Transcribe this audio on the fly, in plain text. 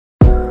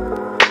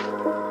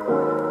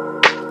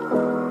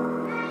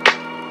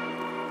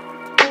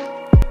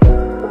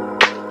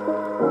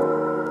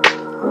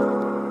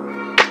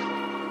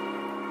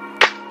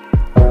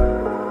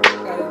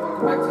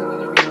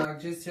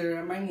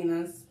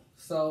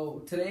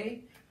So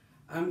today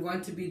I'm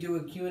going to be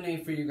doing a Q&A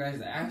for you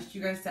guys. I asked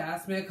you guys to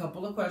ask me a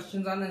couple of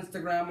questions on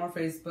Instagram or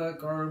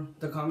Facebook or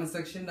the comment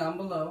section down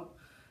below.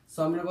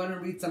 So I'm going to go ahead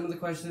and read some of the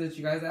questions that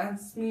you guys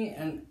asked me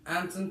and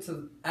answer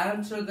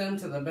them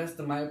to the best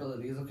of my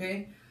abilities,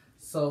 okay?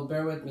 So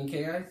bear with me,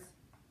 okay guys?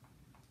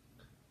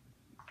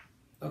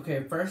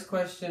 Okay, first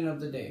question of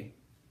the day.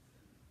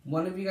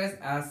 One of you guys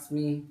asked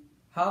me,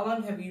 how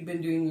long have you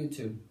been doing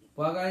YouTube?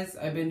 Well guys,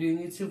 I've been doing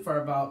YouTube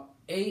for about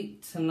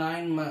 8 to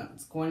 9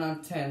 months, going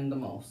on 10 the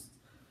most.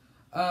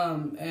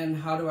 And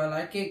how do I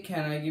like it?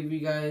 Can I give you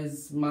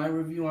guys my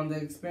review on the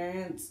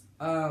experience?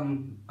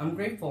 I'm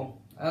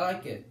grateful. I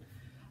like it.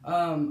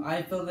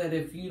 I feel that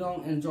if you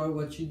don't enjoy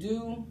what you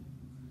do,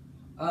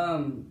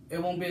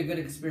 it won't be a good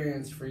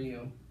experience for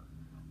you.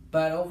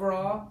 But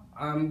overall,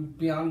 I'm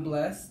beyond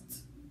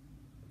blessed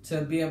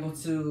to be able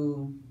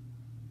to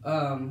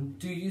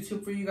do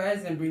YouTube for you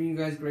guys and bring you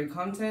guys great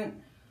content.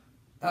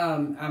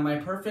 Am I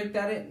perfect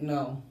at it?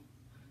 No.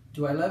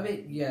 Do I love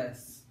it?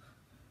 Yes.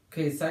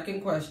 Okay,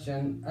 second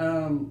question.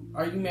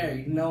 Are you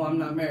married? No, I'm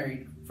not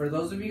married. For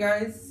those of you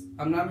guys,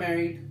 I'm not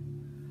married.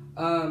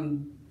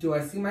 Do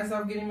I see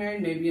myself getting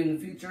married? Maybe in the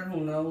future, who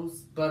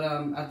knows? But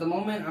at the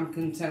moment, I'm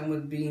content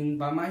with being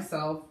by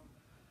myself.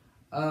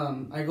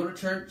 I go to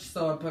church,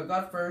 so I put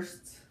God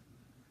first.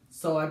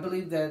 So I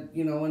believe that,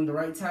 you know, in the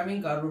right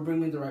timing, God will bring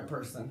me the right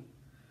person.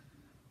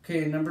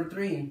 Okay, number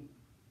 3.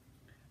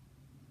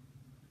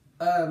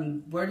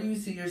 Where do you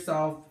see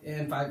yourself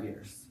in 5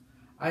 years?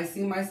 I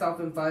see myself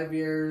in 5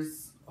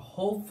 years,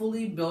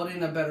 hopefully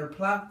building a better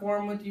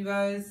platform with you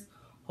guys,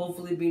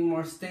 hopefully being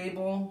more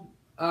stable.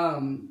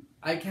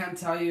 I can't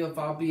tell you if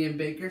I'll be in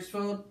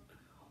Bakersfield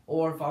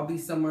or if I'll be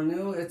somewhere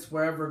new. It's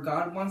wherever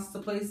God wants to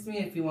place me.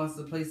 If He wants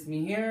to place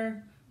me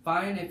here,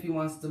 fine. If He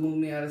wants to move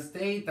me out of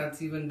state,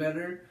 that's even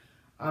better.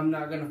 I'm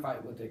not going to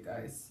fight with it,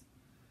 guys.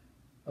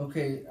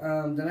 Okay,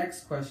 the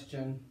next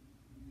question.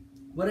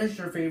 What is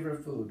your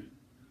favorite food?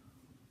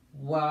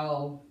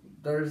 Well,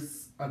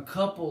 there's a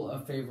couple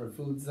of favorite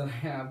foods that I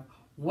have.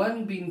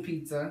 One being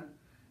pizza.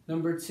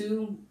 Number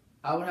 2,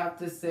 I would have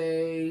to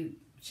say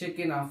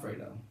chicken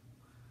Alfredo.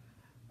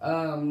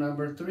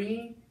 Number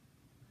 3,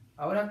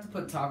 I would have to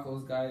put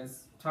tacos,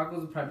 guys. Tacos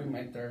would probably be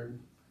my 3rd.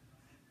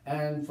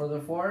 And for the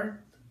 4th,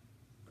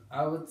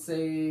 I would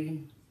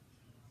say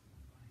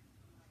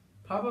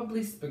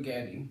probably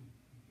spaghetti.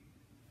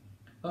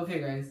 Okay,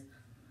 guys.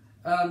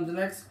 The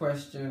next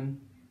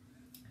question.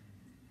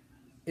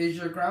 Is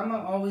your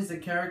grandma always a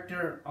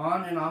character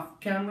on and off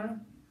camera?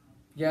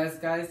 Yes,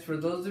 guys. For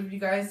those of you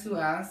guys who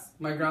ask,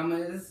 my grandma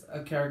is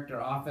a character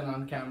off and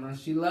on camera.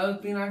 She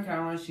loves being on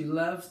camera. She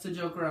loves to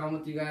joke around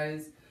with you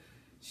guys.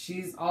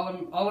 She's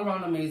all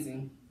around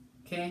amazing.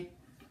 Okay?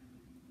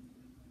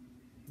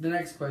 The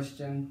next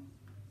question.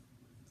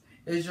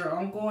 Is your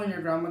uncle and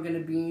your grandma going to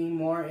be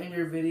more in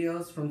your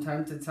videos from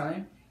time to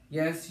time?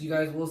 Yes, you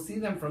guys will see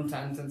them from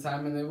time to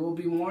time, and there will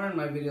be more in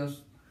my videos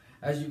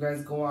as you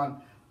guys go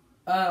on.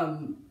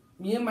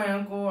 Me and my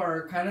uncle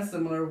are kind of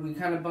similar. We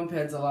kind of bump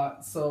heads a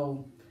lot.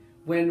 So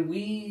when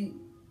we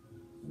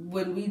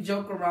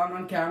joke around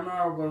on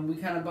camera or when we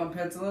kind of bump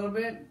heads a little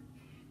bit,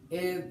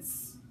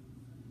 it's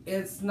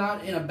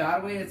not in a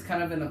bad way. It's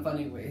kind of in a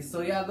funny way.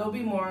 So yeah, there'll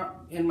be more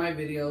in my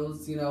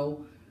videos. You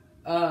know,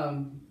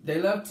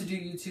 they love to do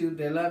YouTube.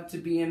 They love to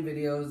be in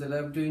videos. They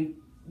love doing,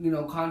 you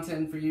know,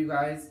 content for you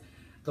guys.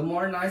 The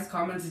more nice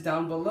comments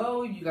down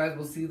below, you guys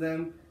will see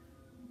them.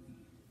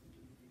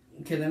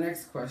 Okay, the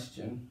next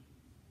question.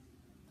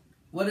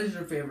 What is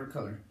your favorite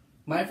color?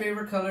 My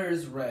favorite color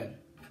is red.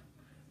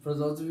 For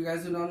those of you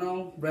guys who don't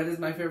know, red is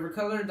my favorite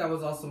color. That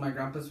was also my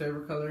grandpa's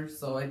favorite color,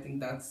 so I think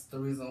that's the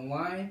reason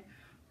why.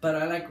 But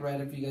I like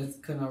red, if you guys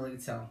couldn't already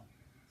tell.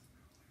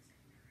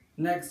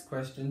 Next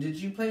question. Did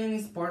you play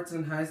any sports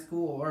in high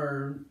school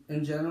or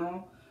in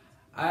general?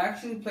 I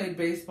actually played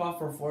baseball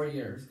for 4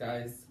 years,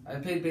 guys. I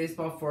played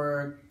baseball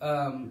for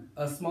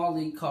a small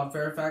league called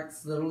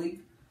Fairfax Little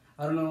League.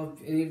 I don't know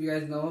if any of you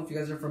guys know. If you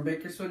guys are from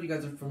Bakersfield, you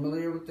guys are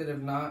familiar with it. If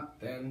not,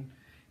 then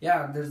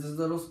yeah, there's this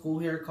little school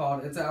here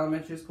called, it's an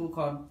elementary school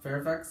called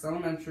Fairfax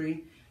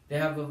Elementary. They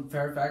have a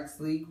Fairfax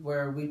League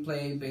where we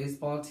play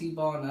baseball,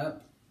 t-ball, and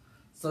up.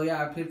 So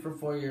yeah, I played for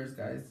 4 years,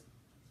 guys.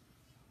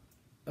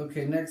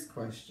 Okay, next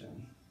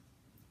question.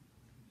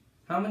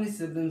 How many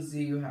siblings do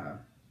you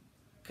have?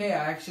 Okay,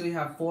 I actually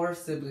have 4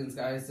 siblings,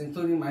 guys,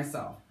 including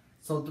myself.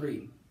 So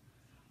 3.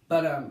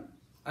 But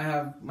I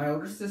have my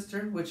older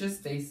sister, which is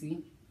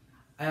Stacy.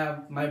 I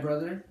have my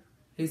brother,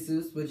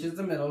 Jesus, which is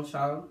the middle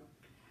child.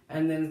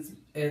 And then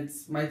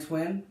it's my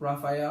twin,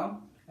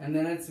 Raphael. And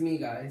then it's me,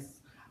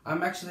 guys.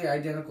 I'm actually an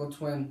identical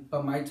twin,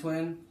 but my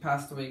twin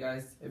passed away,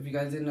 guys. If you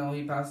guys didn't know,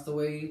 he passed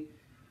away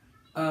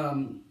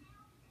when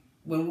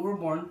we were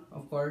born,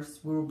 of course.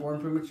 We were born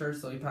premature,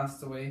 so he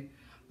passed away.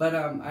 But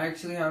I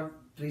actually have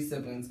 3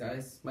 siblings,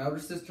 guys. My older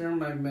sister,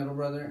 my middle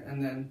brother,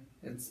 and then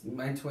it's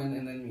my twin,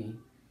 and then me.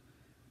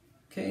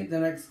 Okay, the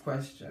next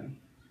question.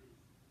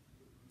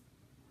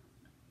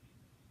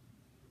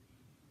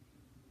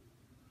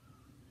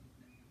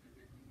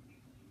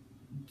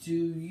 do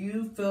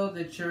you feel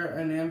that you're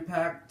an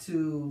impact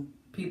to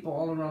people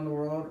all around the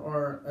world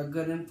or a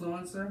good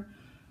influencer?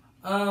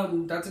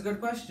 That's a good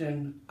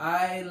question.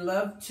 I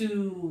love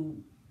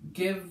to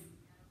give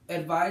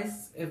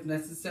advice if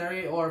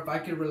necessary, or if I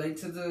could relate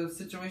to the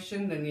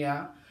situation, then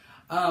yeah.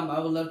 I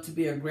would love to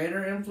be a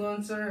greater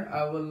influencer.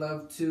 I would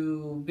love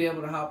to be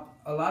able to help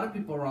a lot of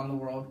people around the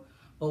world.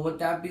 But with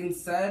that being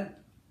said,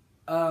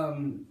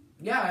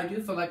 yeah, I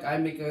do feel like I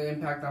make an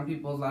impact on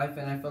people's life,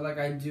 and I feel like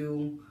I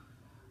do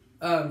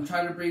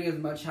try to bring as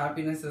much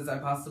happiness as I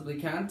possibly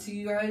can to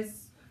you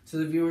guys, to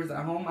the viewers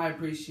at home. I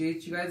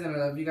appreciate you guys and I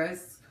love you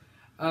guys.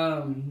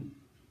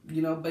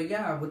 But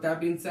yeah, with that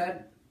being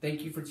said,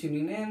 thank you for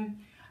tuning in.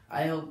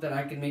 I hope that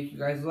I can make you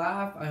guys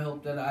laugh. I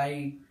hope that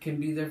I can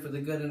be there for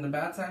the good and the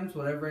bad times,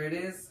 whatever it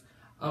is.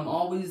 I'm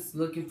always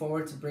looking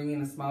forward to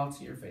bringing a smile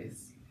to your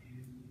face.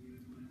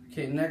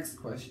 Okay, next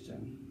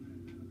question.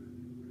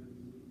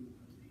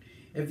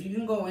 If you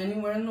can go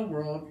anywhere in the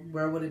world,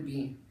 where would it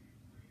be?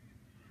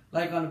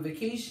 Like on a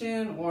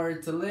vacation or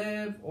to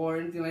live or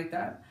anything like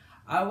that?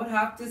 I would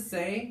have to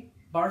say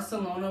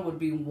Barcelona would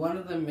be one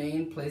of the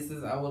main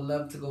places I would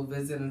love to go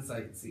visit and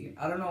sightsee.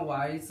 I don't know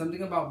why.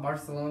 Something about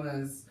Barcelona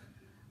is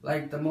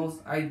like the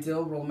most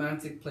ideal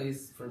romantic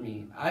place for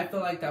me. I feel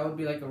like that would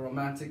be like a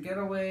romantic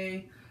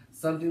getaway,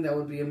 something that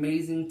would be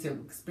amazing to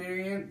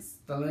experience.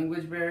 The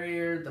language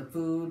barrier, the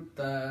food,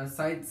 the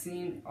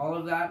sightseeing, all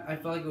of that. I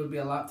feel like it would be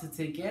a lot to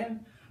take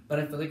in, but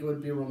I feel like it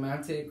would be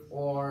romantic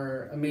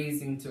or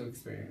amazing to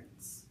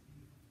experience.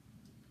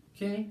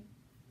 Okay,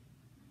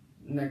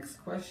 next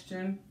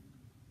question.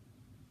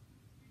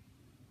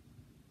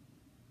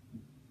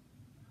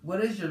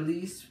 What is your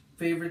least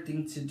favorite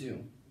thing to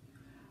do?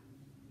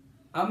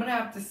 I'm going to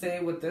have to say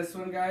with this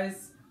one,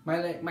 guys,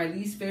 my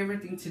least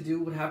favorite thing to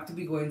do would have to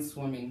be going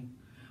swimming.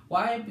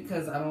 Why?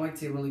 Because I don't like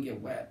to really get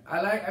wet.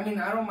 I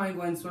don't mind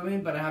going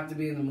swimming, but I have to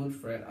be in the mood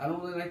for it. I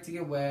don't really like to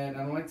get wet. I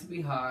don't like to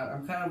be hot.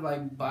 I'm kind of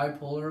like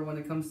bipolar when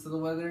it comes to the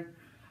weather.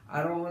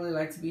 I don't really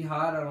like to be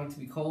hot. I don't like to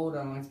be cold.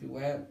 I don't like to be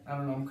wet. I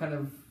don't know. I'm kind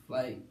of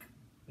like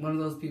one of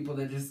those people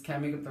that just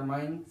can't make up their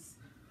minds.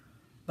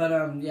 But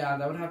yeah,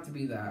 that would have to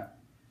be that.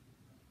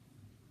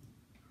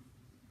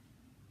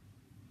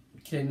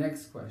 Okay,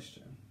 next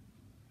question.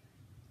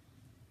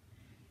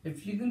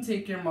 If you can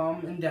take your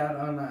mom and dad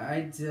on an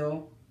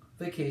ideal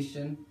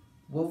vacation,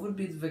 what would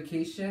be the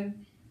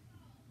vacation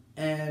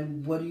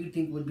and what do you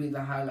think would be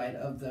the highlight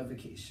of the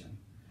vacation?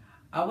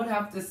 I would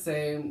have to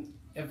say,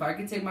 if I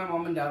could take my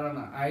mom and dad on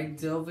an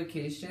ideal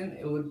vacation,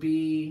 it would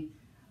be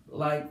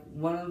like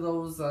one of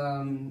those,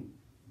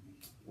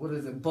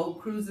 boat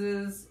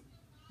cruises,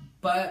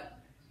 but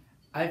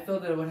I feel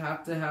that it would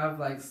have to have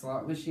like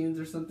slot machines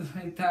or something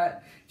like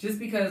that, just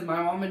because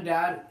my mom and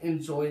dad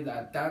enjoy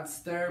that. That's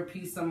their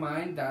peace of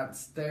mind.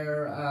 That's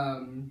their,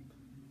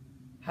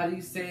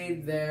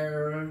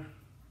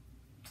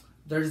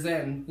 their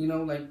zen. You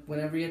know, like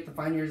whenever you have to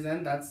find your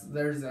zen, that's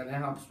their zen. It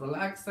helps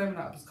relax them, it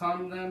helps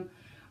calm them.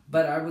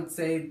 But I would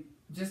say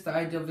just the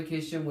ideal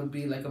vacation would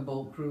be like a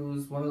boat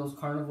cruise, one of those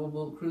Carnival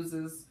boat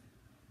cruises.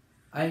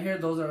 I hear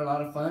those are a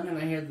lot of fun, and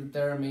I hear that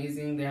they're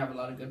amazing. They have a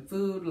lot of good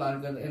food, a lot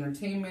of good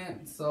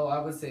entertainment, so I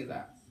would say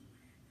that.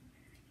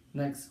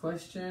 Next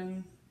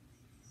question.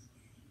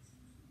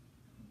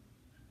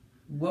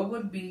 What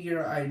would be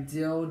your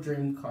ideal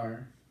dream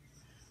car?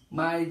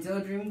 My ideal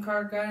dream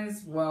car,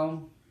 guys,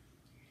 well,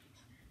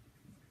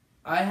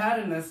 I had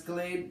an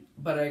Escalade,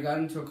 but I got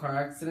into a car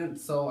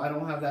accident, so I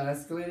don't have that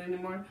Escalade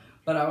anymore.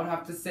 But I would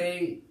have to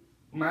say,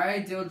 my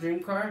ideal dream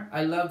car,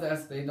 I love the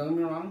Escalade, don't get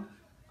me wrong,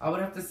 I would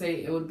have to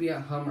say it would be a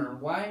Hummer.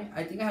 Why?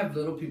 I think I have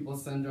little people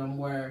syndrome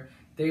where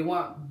they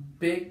want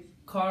big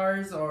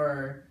cars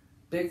or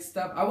big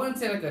stuff. I wouldn't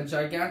say like a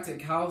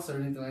gigantic house or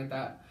anything like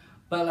that.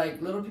 But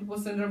like little people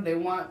syndrome, they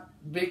want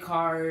big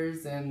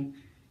cars and,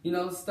 you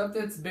know, stuff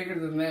that's bigger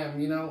than them,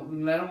 you know.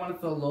 And I don't want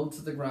to feel low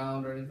to the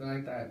ground or anything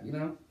like that, you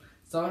know.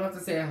 So I would have to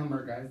say a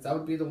Hummer, guys. That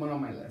would be the one on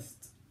my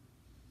list.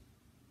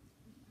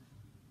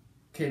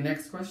 Okay,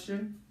 next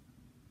question.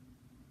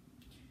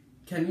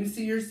 Can you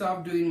see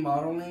yourself doing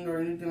modeling or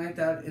anything like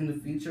that in the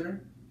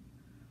future?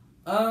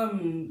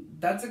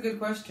 That's a good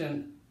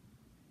question.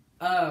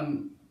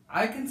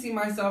 I can see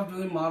myself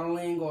doing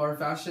modeling or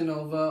Fashion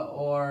Nova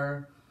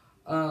or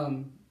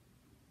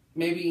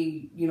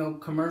maybe, you know,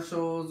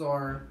 commercials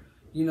or,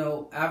 you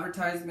know,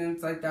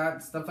 advertisements like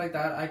that, stuff like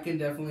that. I can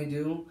definitely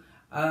do.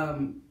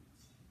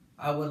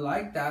 I would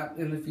like that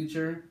in the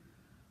future.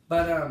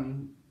 But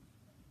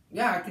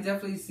yeah, I could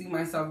definitely see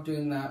myself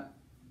doing that.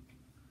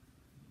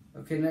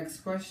 Okay,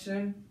 next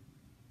question.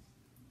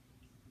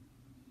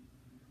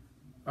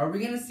 Are we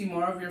going to see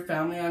more of your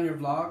family on your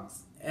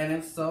vlogs? And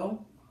if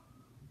so,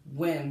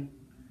 when?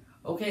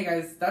 Okay,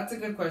 guys, that's a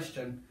good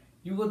question.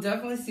 You will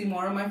definitely see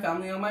more of my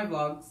family on my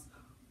vlogs,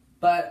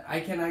 but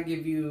I cannot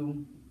give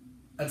you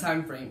a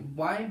time frame.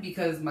 Why?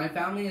 Because my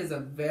family is a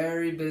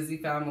very busy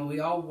family.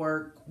 We all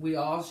work. We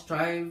all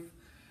strive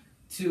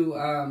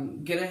to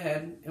get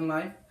ahead in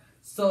life.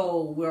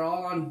 So we're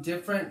all on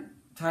different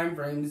time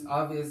frames,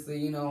 obviously,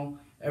 you know.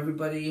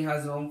 Everybody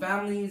has their own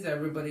families.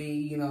 Everybody,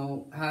 you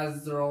know,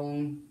 has their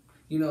own,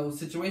 you know,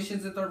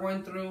 situations that they're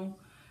going through.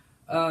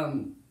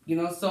 You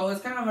know, so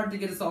it's kind of hard to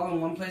get us all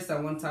in one place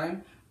at one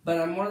time. But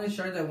I'm more than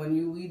sure that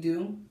when we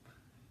do,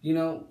 you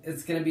know,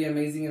 it's going to be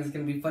amazing and it's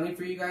going to be funny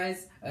for you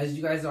guys. As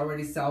you guys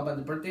already saw by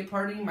the birthday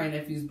party, my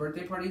nephew's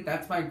birthday party,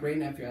 that's my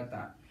great-nephew at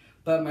that.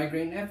 But my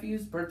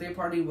great-nephew's birthday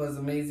party was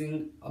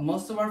amazing.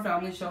 Most of our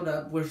family showed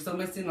up. We're still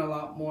missing a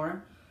lot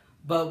more.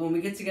 But when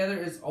we get together,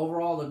 it's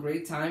overall a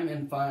great time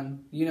and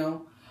fun, you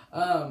know.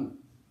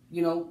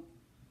 You know,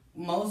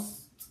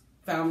 most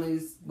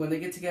families, when they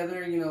get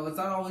together, you know, it's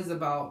not always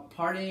about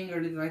partying or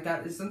anything like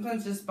that. It's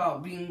sometimes just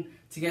about being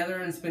together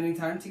and spending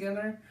time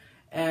together.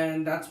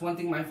 And that's one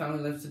thing my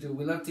family loves to do.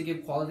 We love to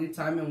give quality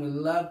time, and we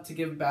love to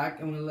give back,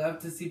 and we love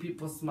to see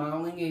people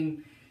smiling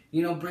and,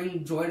 you know,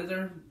 bring joy to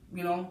their,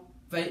 you know,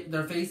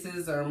 their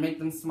faces or make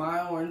them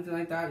smile or anything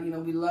like that. You know,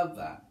 we love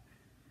that,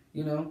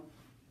 you know.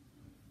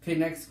 Okay,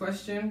 next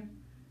question.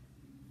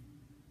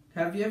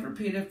 Have you ever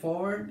paid it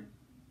forward?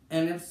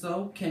 And if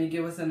so, can you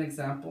give us an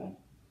example?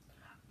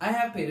 I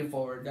have paid it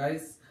forward,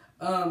 guys.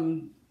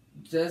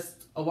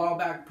 Just a while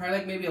back, probably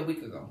like maybe a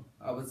week ago,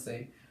 I would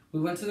say. We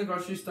went to the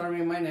grocery store,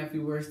 me and my nephew.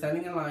 We were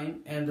standing in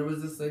line, and there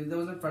was this lady that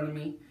was in front of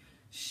me.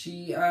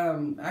 She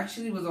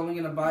actually was only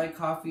going to buy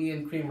coffee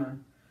and creamer.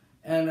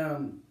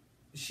 And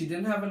she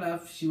didn't have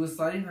enough. She was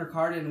sliding her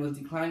card and was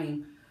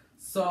declining.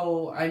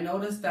 So I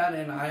noticed that,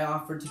 and I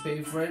offered to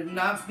pay for it.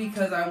 Not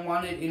because I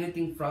wanted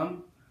anything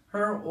from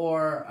her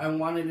or I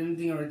wanted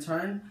anything in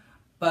return,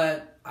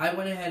 but I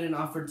went ahead and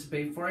offered to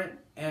pay for it,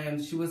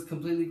 and she was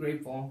completely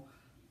grateful.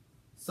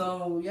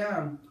 So,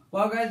 yeah.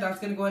 Well, guys, that's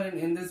going to go ahead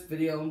and end this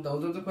video.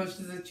 Those are the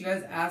questions that you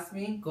guys asked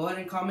me. Go ahead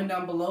and comment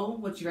down below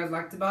what you guys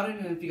liked about it.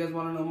 And if you guys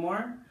want to know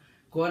more,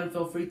 go ahead and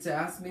feel free to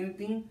ask me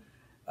anything.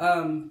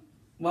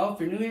 Well,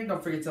 if you're new here,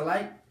 don't forget to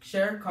like,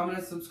 share, comment,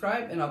 and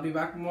subscribe. And I'll be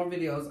back with more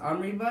videos.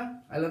 I'm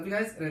Reba. I love you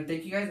guys, and I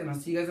thank you guys. And I'll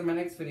see you guys in my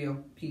next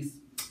video. Peace.